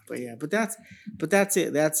 But yeah, but that's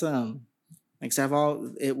it. That's like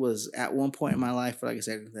it was at one point in my life, like I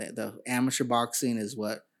said, the amateur boxing is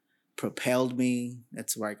what propelled me.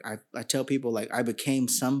 It's like I tell people, like, I became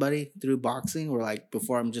somebody through boxing, where like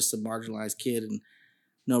before I'm just a marginalized kid and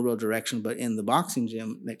no real direction. But in the boxing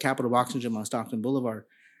gym, the Capitol Boxing Gym on Stockton Boulevard,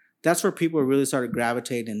 that's where people really started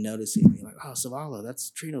gravitating and noticing me. Like, oh, Sevala,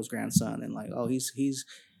 that's Trino's grandson, and like, oh, he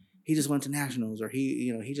just went to nationals, or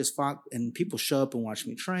he just fought, and people show up and watch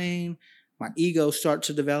me train. My ego starts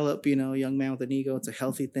to develop, young man with an ego. It's a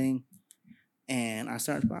healthy thing. And I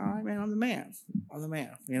started, all right, man, I'm the man.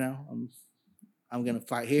 I'm going to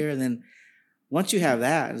fight here. And then once you have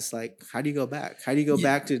that, it's like, how do you go back? How do you go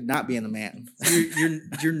back to not being the man?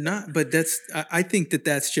 You're not, but I think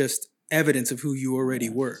that's just evidence of who you already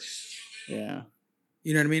were. Yeah.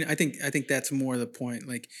 You know what I mean? I think that's more the point.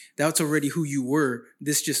 Like, that's already who you were.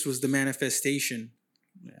 This just was the manifestation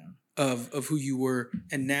of who you were.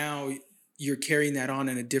 And now you're carrying that on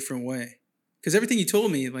in a different way. Because everything you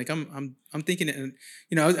told me, like I'm thinking, and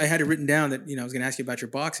I had it written down that I was going to ask you about your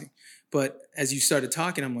boxing, but as you started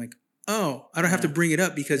talking, I'm like, oh, I don't have to bring it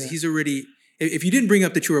up because he's already. If you didn't bring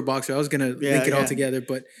up that you were a boxer, I was going to link it all together.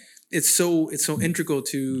 But it's so integral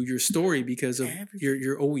to your story because of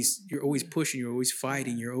you're always pushing, you're always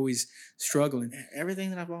fighting, you're always struggling. Everything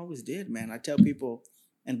that I've always did, man. I tell people,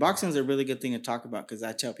 and boxing is a really good thing to talk about because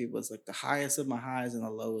I tell people it's like the highest of my highs and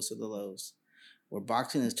the lowest of the lows. Where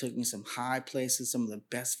boxing has took me some high places, some of the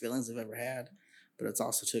best feelings I've ever had, but it's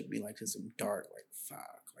also took me like to some dark, like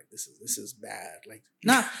fuck, like this is bad, like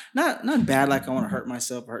not bad, like I want to hurt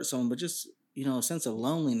myself or hurt someone, but just a sense of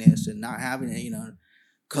loneliness and not having it,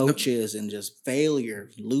 coaches and just failure,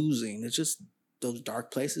 losing. It's just those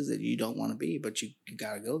dark places that you don't want to be, but you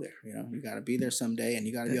got to go there. You got to be there someday, and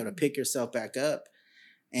you got to be able to pick yourself back up.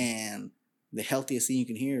 And the healthiest thing you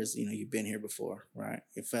can hear is, you've been here before, right?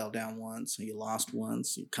 You fell down once, you lost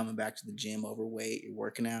once, you're coming back to the gym overweight, you're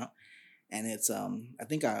working out. And it's, I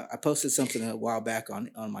think I posted something a while back on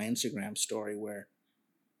my Instagram story where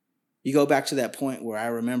you go back to that point where I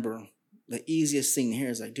remember the easiest thing to hear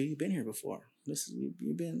is like, dude, you've been here before.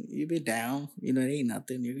 You've been down, it ain't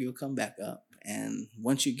nothing. You'll come back up. And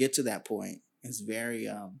once you get to that point, it's very,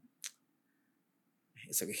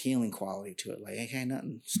 it's like a healing quality to it. Like, it can't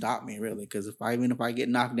nothing stop me really. Because if I get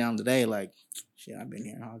knocked down today, like, shit, I've been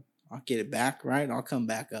here. I'll get it back, right? I'll come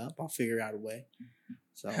back up. I'll figure out a way.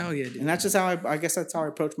 So hell yeah, dude. And that's just how I guess that's how I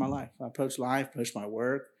approach my life. I approach life, approach my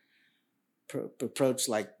work, approach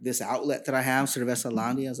like this outlet that I have, Cerveza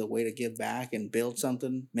Landia, as a way to give back and build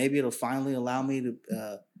something. Maybe it'll finally allow me to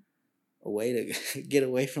a way to get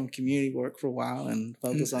away from community work for a while and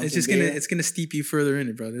focus on. It's gonna steep you further in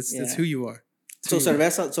it, bro. That's who you are. So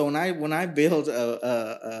Cerveza. So when I build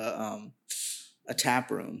a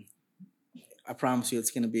tap room, I promise you,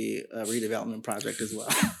 it's going to be a redevelopment project as well.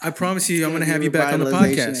 I promise you, I'm going to gonna have be you back on the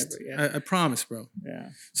revitalization podcast. effort, yeah. I promise, bro. Yeah.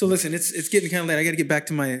 So listen, it's getting kind of late. I got to get back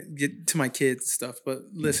to my kids and stuff. But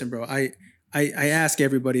listen, bro, I ask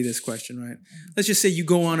everybody this question, right? Let's just say you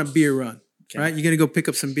go on a beer run, right? You're gonna go pick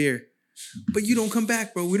up some beer, but you don't come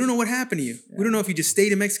back, bro. We don't know what happened to you. Yeah. We don't know if you just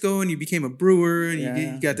stayed in Mexico and you became a brewer and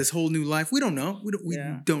you got this whole new life. We don't know. We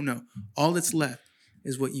don't know. All that's left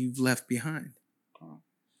is what you've left behind.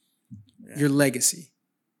 Yeah. Your legacy.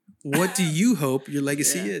 What do you hope your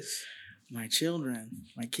legacy is? My children,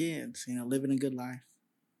 my kids, living a good life,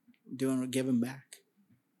 giving back.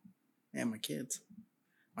 And my kids,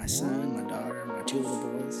 my son, my daughter, my two little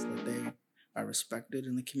boys, that they are respected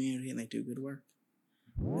in the community and they do good work.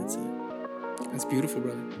 That's it. That's beautiful,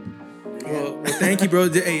 brother. Yeah. Well, thank you, bro.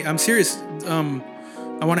 Hey, I'm serious.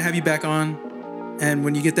 I want to have you back on, and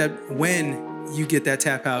when you get that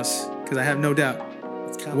tap house, because I have no doubt.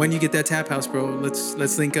 When you get that tap house, bro,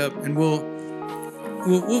 let's link up and we'll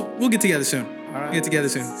get together soon. All right. We'll get together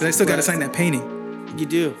soon. But I still got to sign that painting. You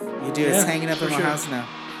do. Yeah, it's hanging up in my house now.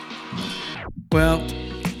 Well,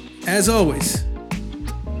 as always,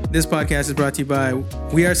 this podcast is brought to you by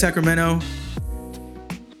We Are Sacramento.